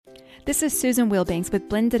This is Susan Wheelbanks with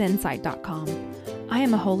blendedinsight.com. I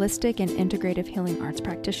am a holistic and integrative healing arts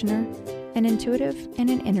practitioner, an intuitive, and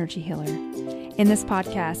an energy healer. In this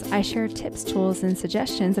podcast, I share tips, tools, and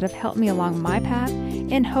suggestions that have helped me along my path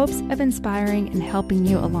in hopes of inspiring and helping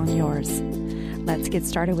you along yours. Let's get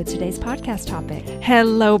started with today's podcast topic.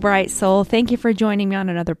 Hello, bright soul. Thank you for joining me on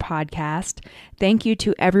another podcast. Thank you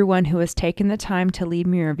to everyone who has taken the time to leave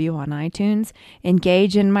me a review on iTunes,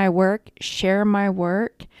 engage in my work, share my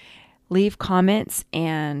work, leave comments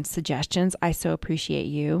and suggestions. I so appreciate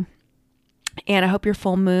you. And I hope your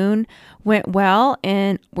full moon went well.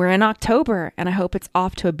 And we're in October, and I hope it's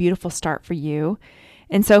off to a beautiful start for you.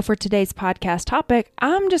 And so for today's podcast topic,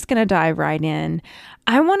 I'm just going to dive right in.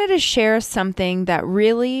 I wanted to share something that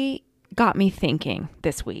really got me thinking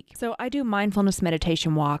this week. So I do mindfulness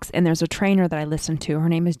meditation walks, and there's a trainer that I listen to. Her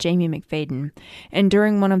name is Jamie McFadden. And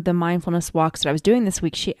during one of the mindfulness walks that I was doing this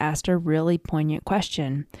week, she asked a really poignant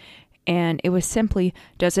question. And it was simply,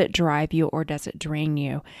 does it drive you or does it drain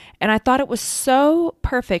you? And I thought it was so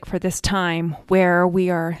perfect for this time where we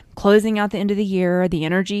are closing out the end of the year. The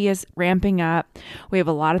energy is ramping up. We have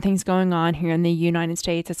a lot of things going on here in the United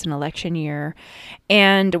States. It's an election year.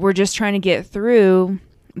 And we're just trying to get through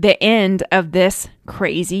the end of this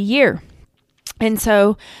crazy year. And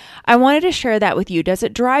so I wanted to share that with you. Does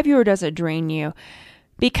it drive you or does it drain you?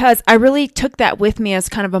 Because I really took that with me as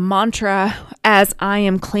kind of a mantra as I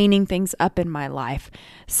am cleaning things up in my life.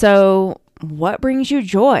 So what brings you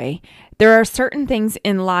joy? There are certain things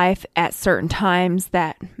in life at certain times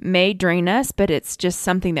that may drain us, but it's just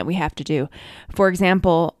something that we have to do. For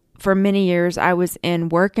example, for many years, I was in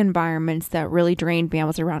work environments that really drained me. I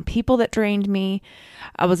was around people that drained me.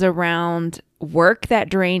 I was around work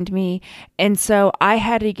that drained me. And so I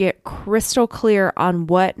had to get crystal clear on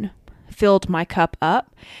what filled my cup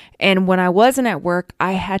up. And when I wasn't at work,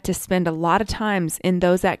 I had to spend a lot of times in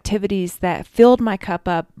those activities that filled my cup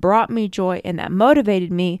up, brought me joy, and that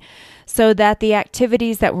motivated me so that the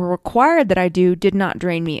activities that were required that I do did not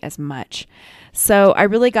drain me as much. So I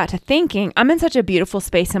really got to thinking, I'm in such a beautiful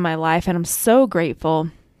space in my life, and I'm so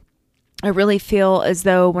grateful. I really feel as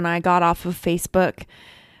though when I got off of Facebook,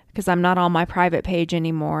 because I'm not on my private page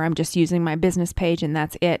anymore. I'm just using my business page and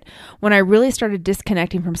that's it. When I really started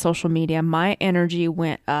disconnecting from social media, my energy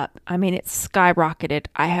went up. I mean, it skyrocketed.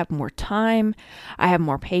 I have more time. I have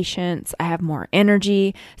more patience. I have more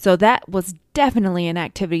energy. So that was definitely an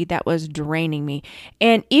activity that was draining me.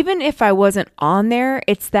 And even if I wasn't on there,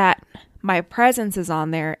 it's that my presence is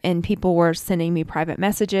on there and people were sending me private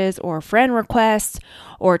messages or friend requests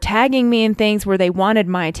or tagging me in things where they wanted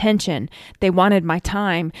my attention. They wanted my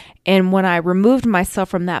time. And when I removed myself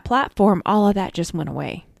from that platform, all of that just went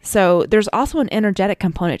away. So there's also an energetic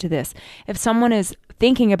component to this. If someone is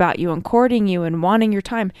thinking about you and courting you and wanting your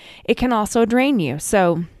time, it can also drain you.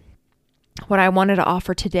 So what I wanted to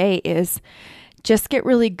offer today is just get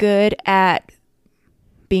really good at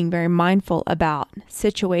being very mindful about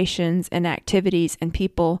situations and activities and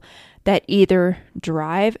people that either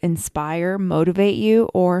drive, inspire, motivate you,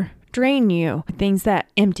 or drain you. Things that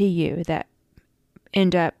empty you, that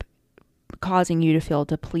end up causing you to feel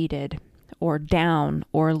depleted or down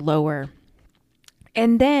or lower.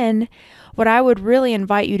 And then what I would really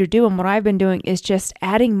invite you to do, and what I've been doing, is just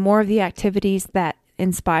adding more of the activities that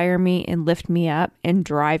inspire me and lift me up and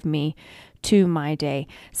drive me to my day.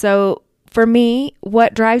 So for me,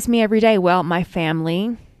 what drives me every day? Well, my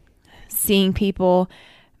family, seeing people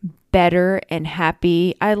better and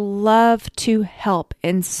happy. I love to help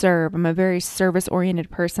and serve. I'm a very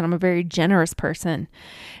service-oriented person. I'm a very generous person.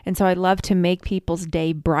 And so I love to make people's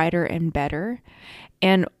day brighter and better.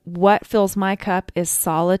 And what fills my cup is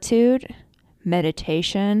solitude,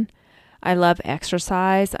 meditation. I love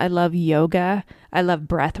exercise. I love yoga. I love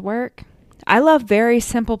breath work. I love very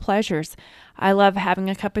simple pleasures. I love having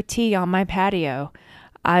a cup of tea on my patio.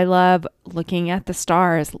 I love looking at the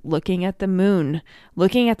stars, looking at the moon,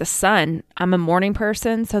 looking at the sun. I'm a morning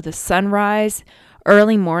person, so the sunrise,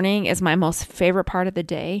 early morning is my most favorite part of the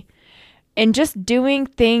day. And just doing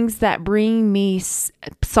things that bring me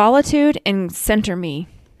solitude and center me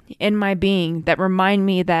in my being, that remind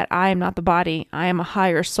me that I am not the body, I am a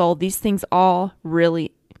higher soul. These things all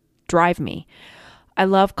really drive me. I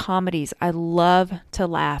love comedies. I love to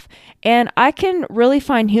laugh. And I can really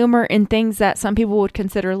find humor in things that some people would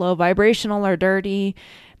consider low vibrational or dirty.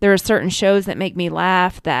 There are certain shows that make me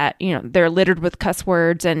laugh that, they're littered with cuss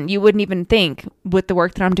words, and you wouldn't even think with the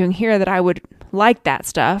work that I'm doing here that I would like that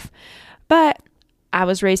stuff. But I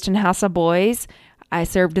was raised in a house of boys. I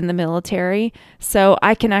served in the military. So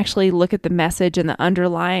I can actually look at the message and the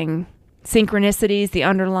underlying synchronicities, the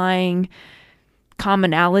underlying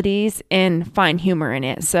commonalities and find humor in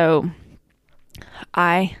it. So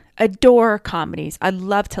I adore comedies. I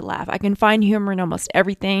love to laugh. I can find humor in almost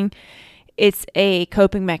everything. It's a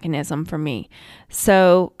coping mechanism for me.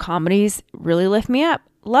 So comedies really lift me up.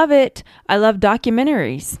 Love it. I love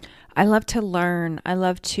documentaries. I love to learn. I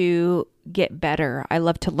love to get better. I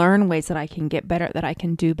love to learn ways that I can get better, that I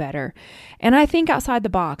can do better. And I think outside the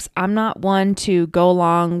box. I'm not one to go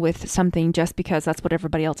along with something just because that's what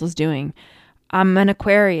everybody else is doing. I'm an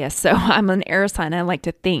Aquarius, so I'm an air sign. I like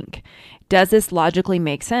to think. Does this logically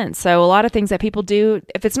make sense? So a lot of things that people do,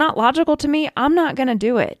 if it's not logical to me, I'm not going to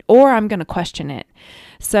do it, or I'm going to question it.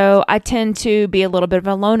 So I tend to be a little bit of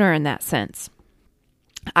a loner in that sense.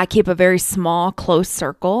 I keep a very small, close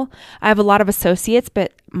circle. I have a lot of associates,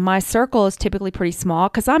 but my circle is typically pretty small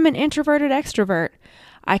because I'm an introverted extrovert.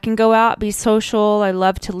 I can go out, be social. I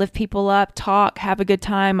love to lift people up, talk, have a good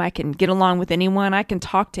time. I can get along with anyone. I can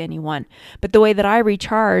talk to anyone. But the way that I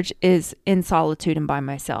recharge is in solitude and by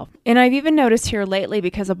myself. And I've even noticed here lately,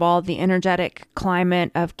 because of all the energetic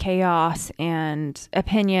climate of chaos and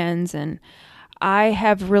opinions, and I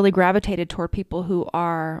have really gravitated toward people who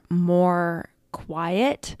are more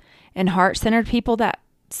quiet and heart-centered, people that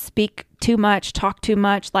speak too much, talk too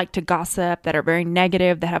much, like to gossip, that are very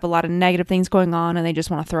negative, that have a lot of negative things going on, and they just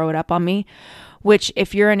want to throw it up on me. Which,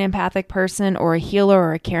 if you're an empathic person or a healer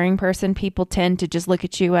or a caring person, people tend to just look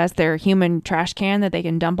at you as their human trash can that they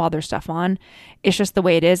can dump all their stuff on. It's just the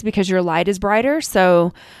way it is because your light is brighter.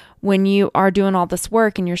 So when you are doing all this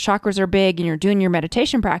work and your chakras are big and you're doing your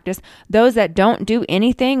meditation practice, those that don't do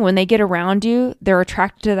anything, when they get around you, they're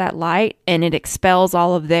attracted to that light and it expels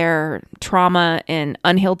all of their trauma and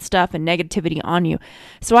unhealed stuff and negativity on you.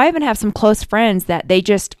 So I even have some close friends that they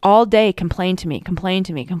just all day complain to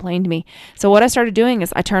me. So what I started doing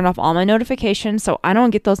is I turned off all my notifications so I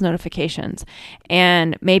don't get those notifications.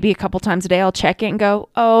 And maybe a couple times a day I'll check it and go,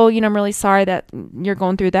 oh, I'm really sorry that you're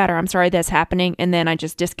going through that, or I'm sorry that's happening. And then I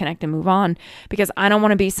just disconnect and move on because I don't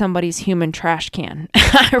want to be somebody's human trash can.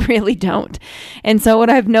 I really don't. And so what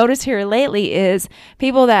I've noticed here lately is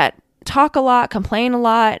people that talk a lot, complain a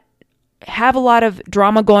lot, have a lot of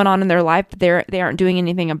drama going on in their life, but they aren't doing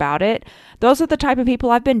anything about it. Those are the type of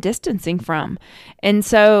people I've been distancing from. And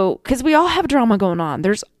so, because we all have drama going on,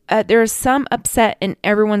 there's some upset in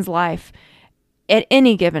everyone's life at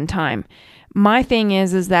any given time. My thing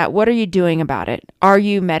is that what are you doing about it? Are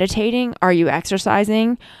you meditating? Are you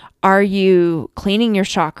exercising? Are you cleaning your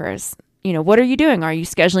chakras? What are you doing? Are you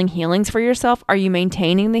scheduling healings for yourself? Are you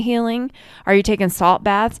maintaining the healing? Are you taking salt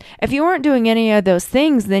baths? If you aren't doing any of those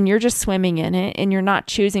things, then you're just swimming in it and you're not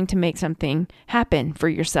choosing to make something happen for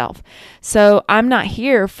yourself. So I'm not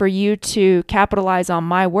here for you to capitalize on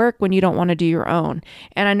my work when you don't want to do your own.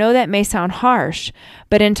 And I know that may sound harsh,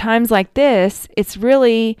 but in times like this, it's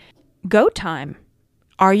really go time.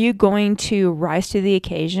 Are you going to rise to the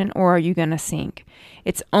occasion or are you going to sink?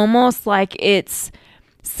 It's almost like it's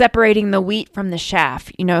separating the wheat from the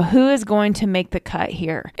chaff. Who is going to make the cut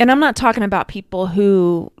here? And I'm not talking about people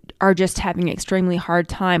who are just having an extremely hard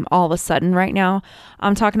time all of a sudden right now.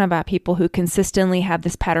 I'm talking about people who consistently have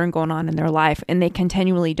this pattern going on in their life and they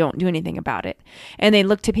continually don't do anything about it. And they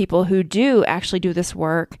look to people who do actually do this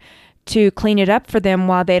work to clean it up for them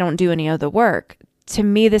while they don't do any of the work. To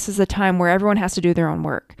me, this is a time where everyone has to do their own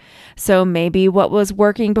work. So maybe what was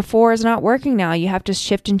working before is not working now. You have to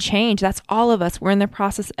shift and change. That's all of us. We're in the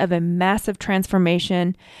process of a massive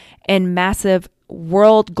transformation and massive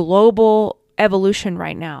world global evolution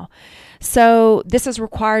right now. So this has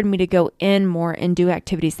required me to go in more and do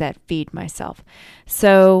activities that feed myself.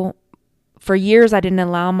 So for years, I didn't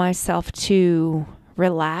allow myself to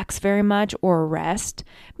relax very much or rest,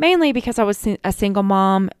 mainly because I was a single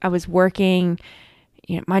mom. I was working.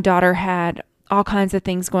 My daughter had all kinds of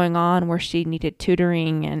things going on where she needed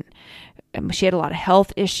tutoring and she had a lot of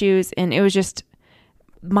health issues. And it was just,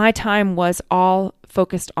 my time was all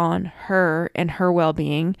focused on her and her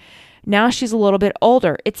well-being. Now she's a little bit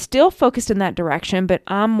older. It's still focused in that direction, but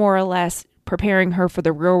I'm more or less preparing her for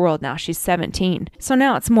the real world now. She's 17. So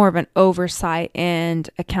now it's more of an oversight and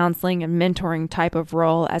a counseling and mentoring type of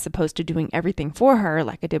role as opposed to doing everything for her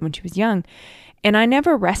like I did when she was young. And I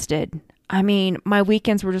never rested. I mean, my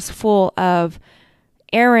weekends were just full of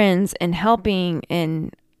errands and helping,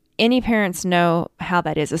 and any parents know how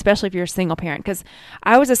that is, especially if you're a single parent, because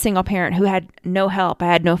I was a single parent who had no help. I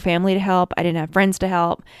had no family to help. I didn't have friends to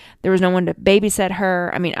help. There was no one to babysit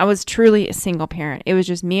her. I mean, I was truly a single parent. It was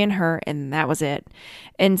just me and her, and that was it.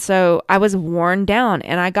 And so I was worn down,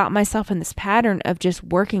 and I got myself in this pattern of just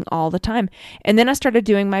working all the time. And then I started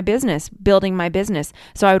doing my business, building my business.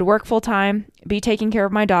 So I would work full time, be taking care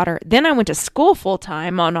of my daughter. Then I went to school full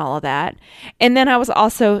time on all of that. And then I was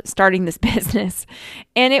also starting this business,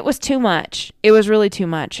 and it was too much. It was really too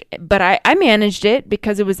much, but I managed it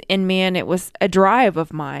because it was in me, and it was a drive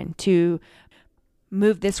of mine to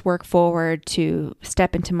move this work forward, to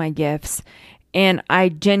step into my gifts. And I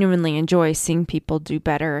genuinely enjoy seeing people do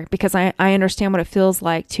better because I understand what it feels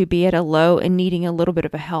like to be at a low and needing a little bit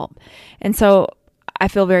of a help. And so I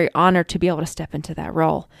feel very honored to be able to step into that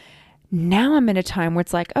role. Now I'm in a time where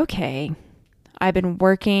it's like, okay, I've been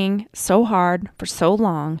working so hard for so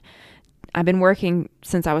long. I've been working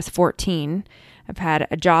since I was 14. I've had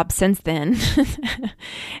a job since then.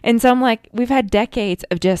 And so I'm like, we've had decades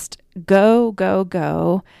of just go, go,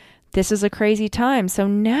 go. This is a crazy time. So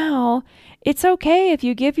now it's okay if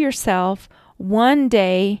you give yourself one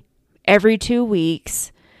day every 2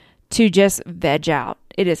 weeks to just veg out.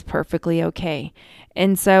 It is perfectly okay.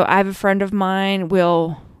 And so I have a friend of mine,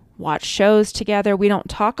 we'll watch shows together. We don't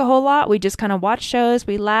talk a whole lot. We just kind of watch shows.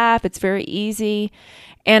 We laugh. It's very easy.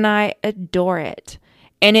 And I adore it.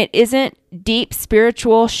 And it isn't deep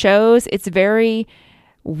spiritual shows. It's very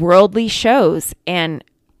worldly shows. And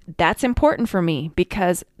that's important for me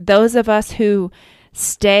because those of us who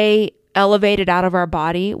stay elevated out of our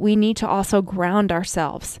body, we need to also ground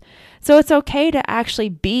ourselves. So it's okay to actually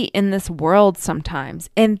be in this world sometimes.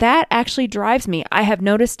 And that actually drives me. I have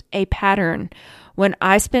noticed a pattern when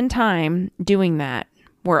I spend time doing that,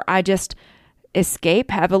 where I just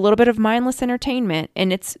escape, have a little bit of mindless entertainment,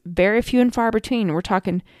 and it's very few and far between. We're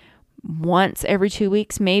talking once every 2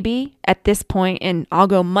 weeks, maybe at this point, and I'll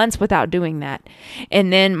go months without doing that.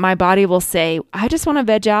 And then my body will say, I just want to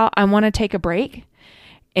veg out. I want to take a break,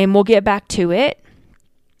 and we'll get back to it.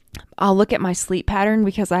 I'll look at my sleep pattern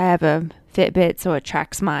because I have a Fitbit, so it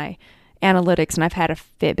tracks my analytics, and I've had a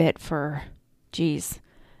Fitbit for,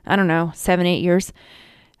 I don't know, 7-8 years.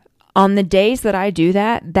 On the days that I do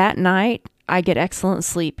that night, I get excellent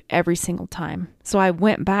sleep every single time. So I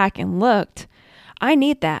went back and looked. I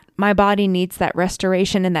need that. My body needs that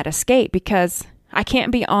restoration and that escape because I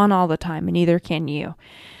can't be on all the time, and neither can you.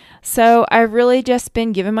 So I've really just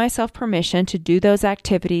been giving myself permission to do those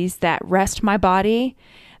activities that rest my body,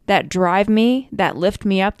 that drive me, that lift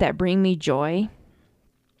me up, that bring me joy.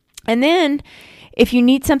 And then if you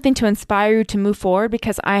need something to inspire you to move forward,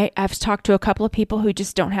 because I've talked to a couple of people who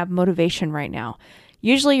just don't have motivation right now.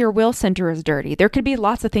 Usually your will center is dirty. There could be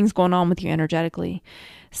lots of things going on with you energetically.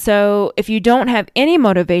 So if you don't have any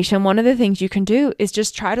motivation, one of the things you can do is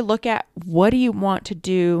just try to look at what do you want to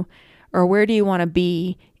do or where do you want to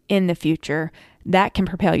be in the future. That can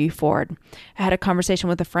propel you forward. I had a conversation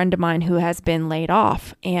with a friend of mine who has been laid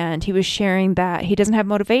off, and he was sharing that he doesn't have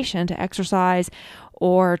motivation to exercise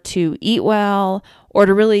or to eat well or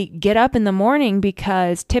to really get up in the morning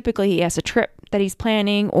because typically he has a trip that he's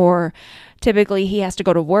planning or typically he has to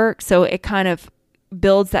go to work. So it kind of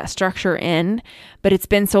builds that structure in, but it's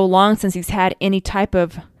been so long since he's had any type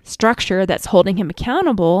of structure that's holding him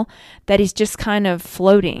accountable that he's just kind of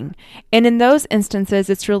floating. And in those instances,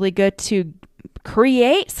 it's really good to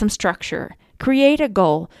create some structure, create a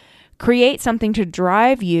goal, create something to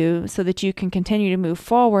drive you so that you can continue to move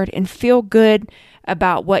forward and feel good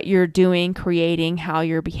about what you're doing, creating, how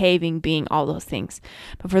you're behaving, being, all those things.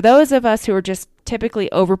 But for those of us who are just typically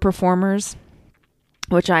overperformers,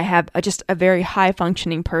 which I have just a very high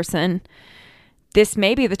functioning person, this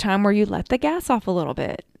may be the time where you let the gas off a little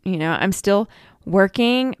bit. You know, I'm still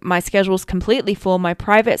working. My schedule is completely full. My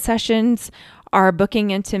private sessions are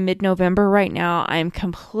booking into mid-November right now. I'm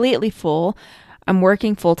completely full. I'm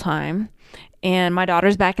working full time. And my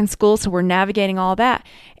daughter's back in school, so we're navigating all that.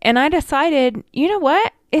 And I decided, you know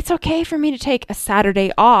what? It's okay for me to take a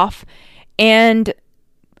Saturday off. And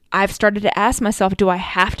I've started to ask myself, do I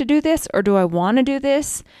have to do this or do I want to do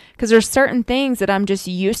this? Because there's certain things that I'm just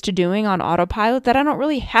used to doing on autopilot that I don't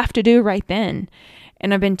really have to do right then.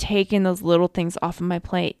 And I've been taking those little things off of my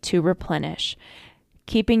plate to replenish.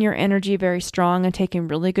 Keeping your energy very strong and taking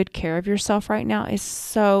really good care of yourself right now is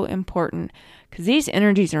so important because these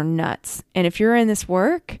energies are nuts. And if you're in this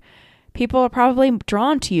work, people are probably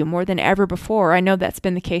drawn to you more than ever before. I know that's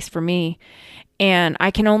been the case for me. And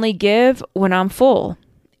I can only give when I'm full.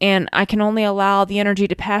 And I can only allow the energy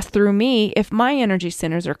to pass through me if my energy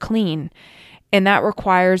centers are clean. And that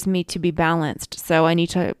requires me to be balanced. So I need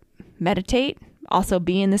to meditate, also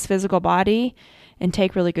be in this physical body, and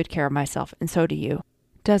take really good care of myself. And so do you.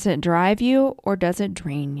 Does it drive you or does it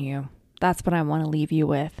drain you? That's what I want to leave you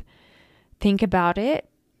with. Think about it.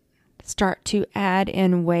 Start to add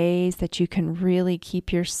in ways that you can really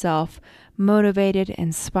keep yourself motivated,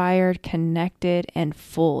 inspired, connected, and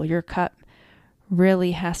full. Your cup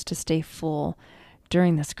really has to stay full.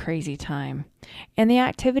 during this crazy time. And the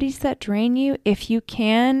activities that drain you, if you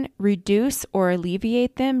can reduce or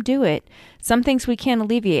alleviate them, do it. Some things we can't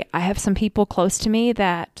alleviate. I have some people close to me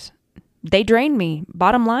that they drain me.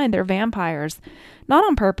 Bottom line, they're vampires. Not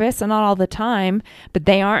on purpose and not all the time, but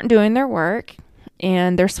they aren't doing their work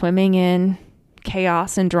and they're swimming in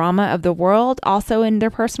chaos and drama of the world, also in their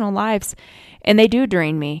personal lives, and they do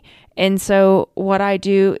drain me. And so what I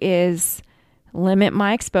do is limit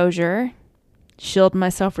my exposure, shield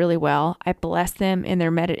myself really well. I bless them in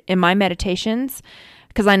in my meditations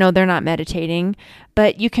because I know they're not meditating,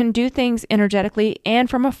 but you can do things energetically and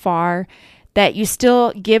from afar that you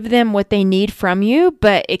still give them what they need from you,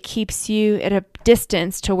 but it keeps you at a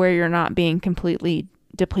distance to where you're not being completely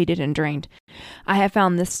depleted and drained. I have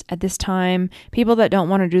found this at this time, people that don't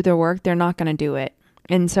want to do their work, they're not going to do it.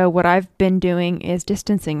 And so what I've been doing is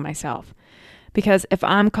distancing myself, because if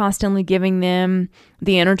I'm constantly giving them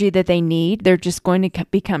the energy that they need, they're just going to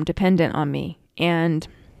become dependent on me. And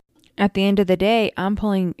at the end of the day, I'm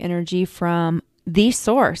pulling energy from the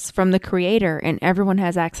source, from the creator, and everyone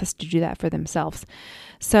has access to do that for themselves.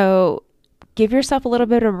 So give yourself a little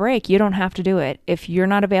bit of a break. You don't have to do it. If you're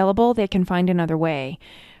not available, they can find another way.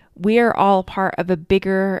 We are all part of a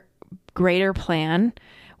bigger, greater plan.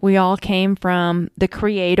 We all came from the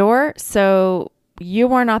creator. So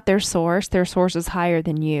you are not their source. Their source is higher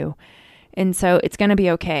than you. And so it's going to be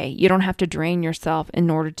okay. You don't have to drain yourself in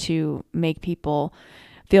order to make people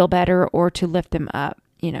feel better or to lift them up.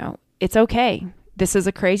 It's okay. This is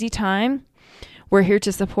a crazy time. We're here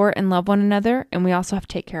to support and love one another, and we also have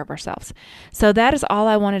to take care of ourselves. So that is all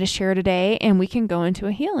I wanted to share today, and we can go into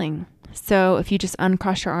a healing. So if you just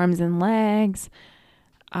uncross your arms and legs,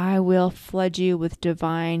 I will flood you with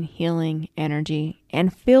divine healing energy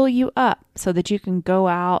and fill you up so that you can go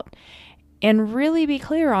out and really be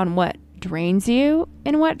clear on what drains you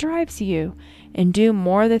and what drives you, and do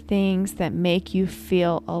more of the things that make you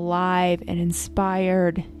feel alive and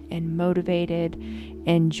inspired and motivated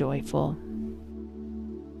and joyful.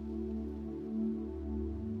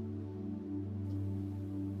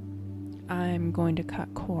 I'm going to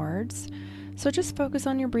cut cords. So just focus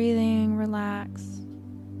on your breathing, relax.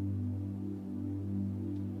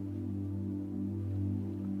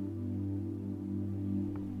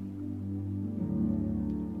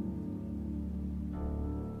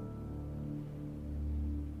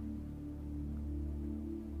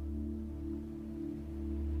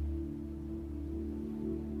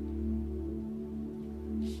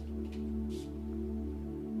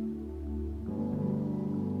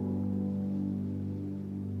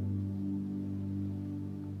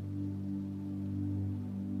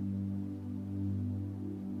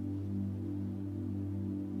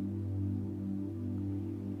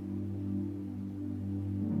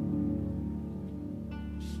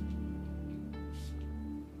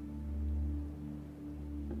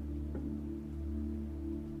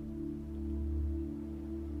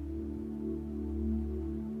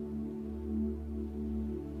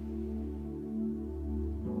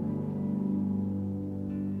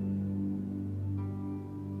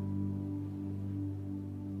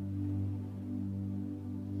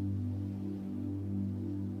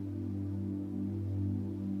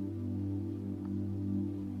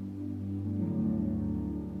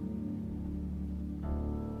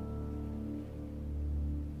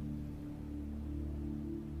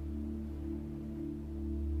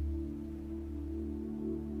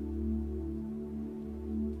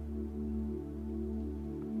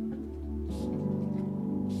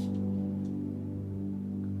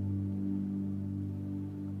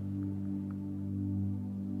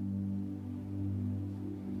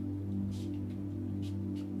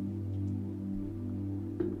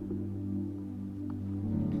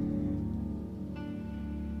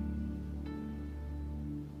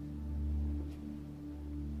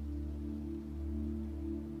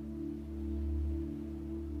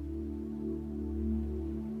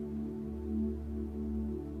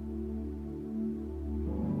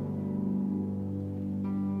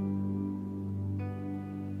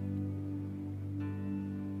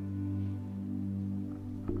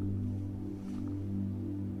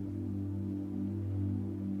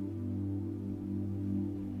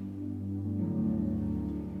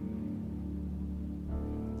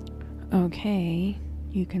 Okay,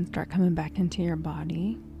 you can start coming back into your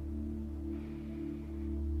body.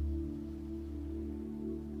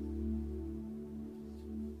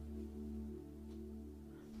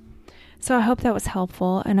 So I hope that was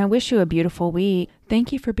helpful, and I wish you a beautiful week.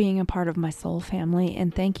 Thank you for being a part of my soul family,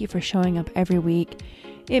 and thank you for showing up every week.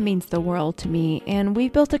 It means the world to me, and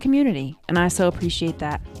we've built a community, and I so appreciate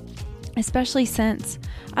that. especially since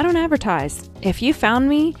I don't advertise. If you found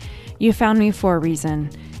me for a reason,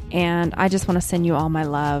 and I just want to send you all my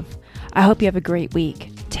love. I hope you have a great week.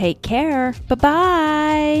 Take care.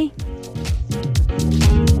 Bye-bye.